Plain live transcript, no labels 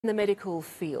In the medical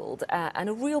field, and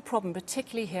a real problem,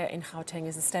 particularly here in Gauteng,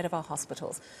 is the state of our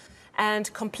hospitals.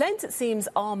 And complaints, it seems,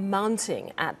 are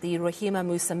mounting at the Rahima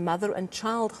Moosa Mother and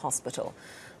Child Hospital.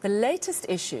 The latest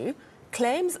issue,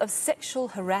 claims of sexual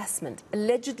harassment,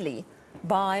 allegedly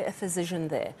by a physician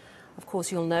there. Of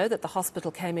course, you'll know that the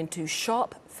hospital came into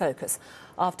sharp focus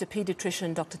after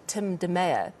paediatrician Dr. Tim de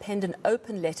Meyer penned an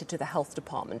open letter to the health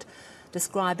department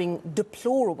describing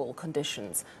deplorable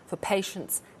conditions for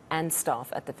patients and staff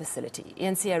at the facility.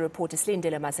 eNCA reporter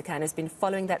Silindelo Masikane has been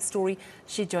following that story.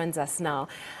 She joins us now.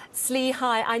 Slee,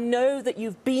 hi. I know that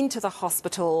you've been to the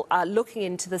hospital looking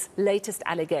into this latest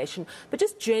allegation, but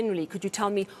just generally, could you tell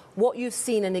me what you've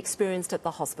seen and experienced at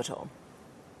the hospital?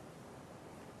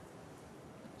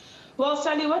 Well,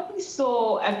 Sally, what we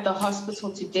saw at the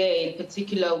hospital today in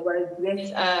particular was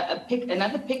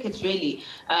another picket, really,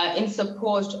 in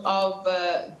support of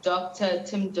Dr.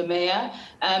 Tim de Meyer,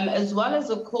 as well as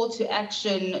a call to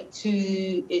action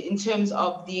in terms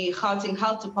of the Gauteng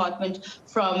Health Department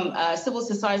from civil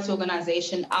society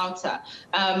organization eNCA.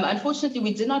 Unfortunately,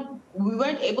 we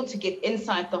weren't able to get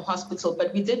inside the hospital,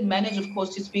 but we did manage, of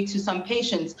course, to speak to some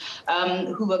patients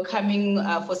who were coming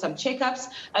for some checkups,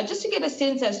 just to get a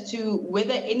sense as to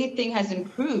whether anything has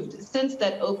improved since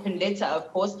that open letter, of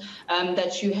course,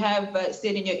 that you have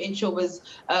said in your intro was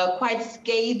quite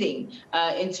scathing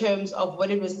in terms of what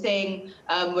it was saying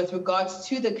with regards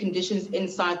to the conditions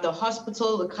inside the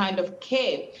hospital, the kind of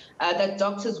care that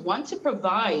doctors want to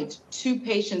provide to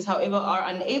patients, however, are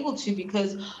unable to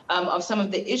because of some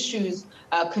of the issues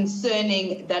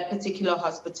concerning that particular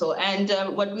hospital. And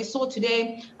what we saw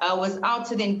today was out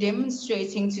then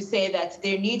demonstrating to say that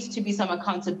there needs to be some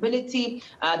accountability.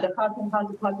 The Gauteng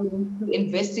Health Department needs to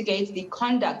investigate the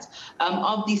conduct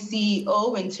of the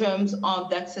CEO in terms of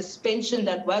that suspension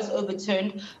that was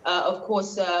overturned, of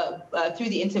course, through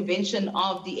the intervention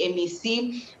of the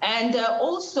MEC, and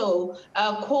also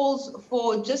calls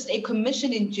for just a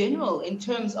commission in general in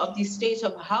terms of the state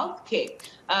of healthcare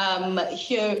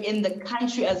here in the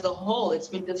country as a whole. It's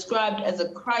been described as a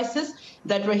crisis.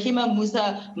 That Rahima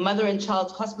Moosa Mother and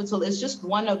Child Hospital is just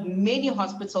one of many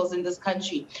hospitals in this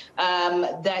country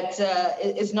that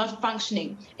is not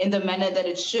functioning in the manner that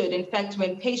it should. In fact,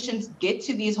 when patients get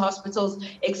to these hospitals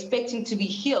expecting to be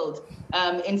healed,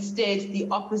 instead the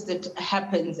opposite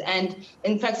happens. And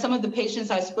in fact, some of the patients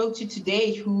I spoke to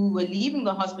today who were leaving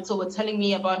the hospital were telling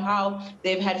me about how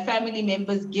they've had family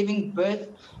members giving birth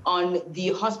on the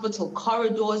hospital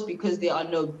corridors because there are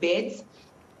no beds.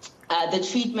 The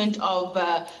treatment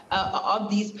of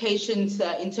these patients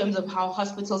in terms of how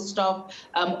hospital staff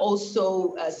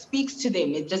also speaks to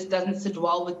them. It just doesn't sit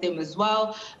well with them as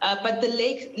well. But the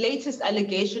latest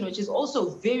allegation, which is also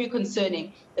very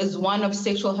concerning, is one of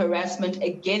sexual harassment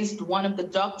against one of the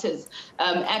doctors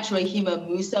at Rahima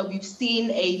Moosa. We've seen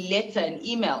a letter, an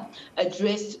email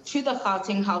addressed to the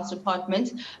Gauteng Health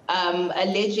Department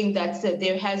alleging that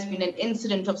there has been an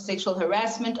incident of sexual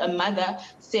harassment, a mother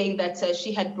saying that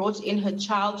she had brought in her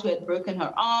child who had broken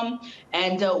her arm,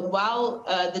 and while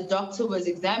the doctor was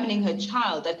examining her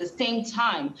child, at the same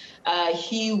time,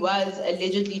 he was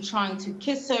allegedly trying to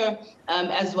kiss her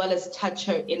as well as touch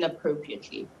her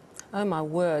inappropriately. Oh, my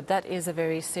word, that is a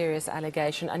very serious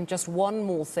allegation. And just one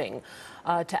more thing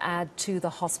to add to the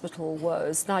hospital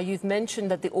woes. Now, you've mentioned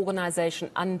that the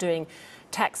organisation Undoing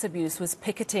Tax Abuse was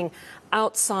picketing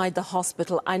outside the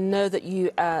hospital. I know that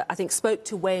you, I think, spoke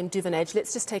to Wayne Duvenage.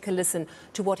 Let's just take a listen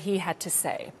to what he had to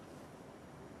say.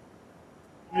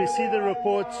 We see the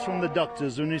reports from the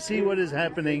doctors, when we see what is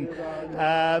happening,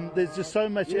 there's just so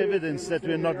much evidence that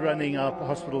we're not running our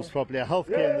hospitals properly. Our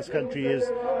healthcare in this country is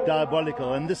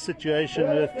diabolical, and this situation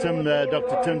with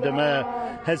Dr. Tim de Meyer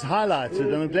has highlighted,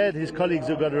 and I'm glad his colleagues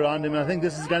have got around him. I think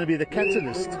this is going to be the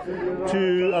catalyst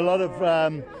to a lot of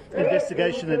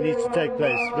investigation that needs to take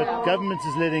place, but government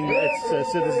is letting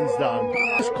its citizens down.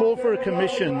 This call for a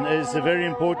commission is a very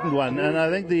important one, and I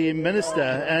think the Minister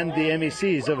and the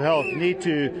MECs of Health need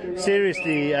to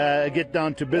seriously get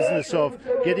down to business of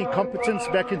getting competence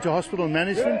back into hospital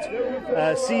management.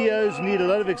 CEOs need a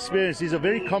lot of experience. These are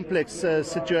very complex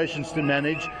situations to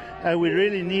manage. We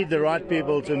really need the right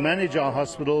people to manage our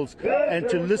hospitals and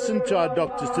to listen to our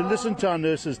doctors, to listen to our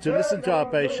nurses, to listen to our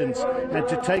patients, and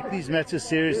to take these matters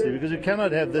seriously, because we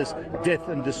cannot have this death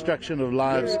and destruction of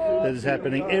lives that is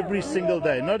happening every single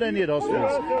day, not only at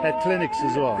hospitals, at clinics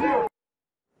as well.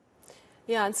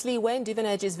 Yeah, and Slee, Wayne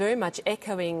Duvenage is very much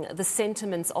echoing the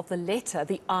sentiments of the letter,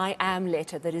 the I Am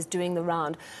letter that is doing the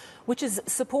round, which is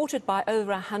supported by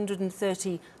over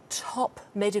 130 top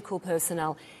medical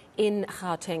personnel in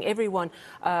Gauteng. Everyone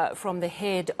from the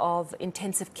head of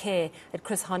intensive care at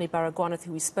Chris Hani Baragwanath,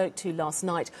 who we spoke to last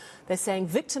night, they're saying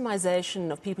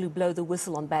victimization of people who blow the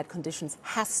whistle on bad conditions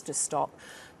has to stop.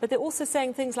 But they're also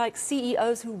saying things like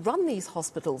CEOs who run these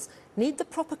hospitals need the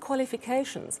proper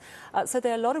qualifications. So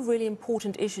there are a lot of really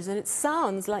important issues, and it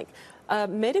sounds like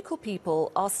medical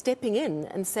people are stepping in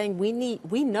and saying we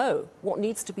know what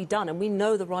needs to be done, and we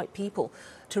know the right people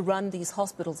to run these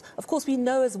hospitals. Of course, we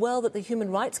know as well that the Human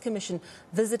Rights Commission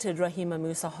visited Rahima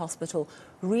Moosa Hospital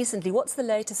recently. What's the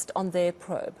latest on their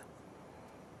probe?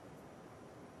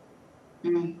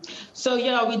 So,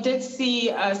 yeah, we did see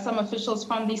some officials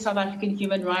from the South African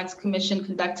Human Rights Commission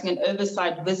conducting an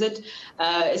oversight visit,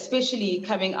 especially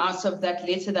coming out of that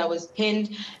letter that was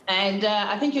penned. And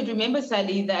I think you'd remember,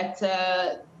 Sally, that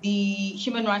the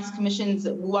Human Rights Commission's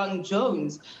Wang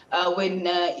Jones, when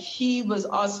he was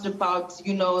asked about,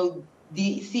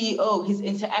 the CEO, his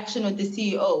interaction with the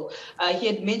CEO. He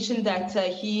had mentioned that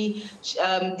the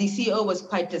CEO was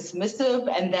quite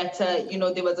dismissive, and that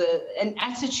there was an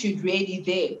attitude really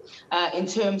there in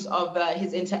terms of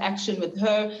his interaction with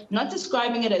her, not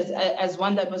describing it as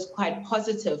one that was quite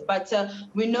positive. But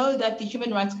we know that the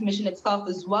Human Rights Commission itself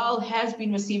as well has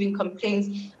been receiving complaints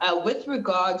with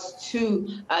regards to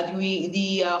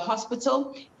the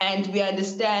hospital, and we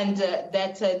understand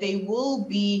that they will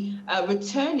be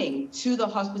returning to the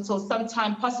hospital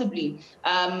sometime possibly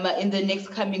in the next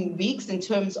coming weeks in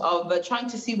terms of trying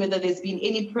to see whether there's been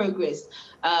any progress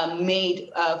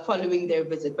made following their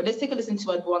visit. But let's take a listen to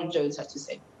what Wang Jones has to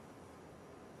say.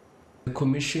 The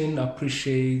Commission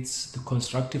appreciates the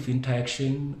constructive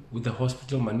interaction with the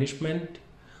hospital management.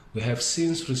 We have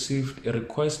since received a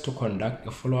request to conduct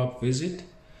a follow-up visit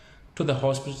to the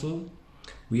hospital.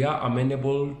 We are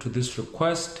amenable to this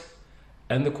request,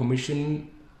 and the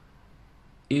Commission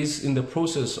is in the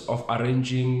process of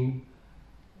arranging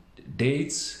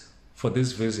dates for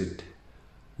this visit.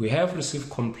 We have received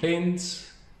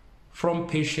complaints from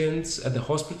patients at the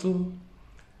hospital,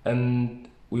 and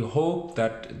we hope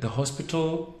that the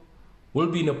hospital will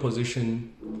be in a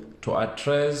position to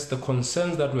address the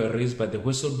concerns that were raised by the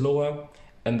whistleblower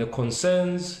and the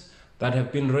concerns that have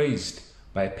been raised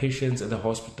by patients at the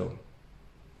hospital.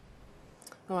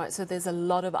 All right, so there's a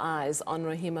lot of eyes on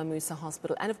Rahima Moosa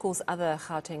Hospital and, of course, other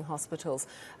Gauteng hospitals.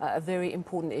 A very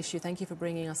important issue. Thank you for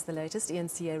bringing us the latest.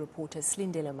 eNCA reporter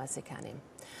Silindelo Masikane.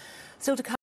 Still to come.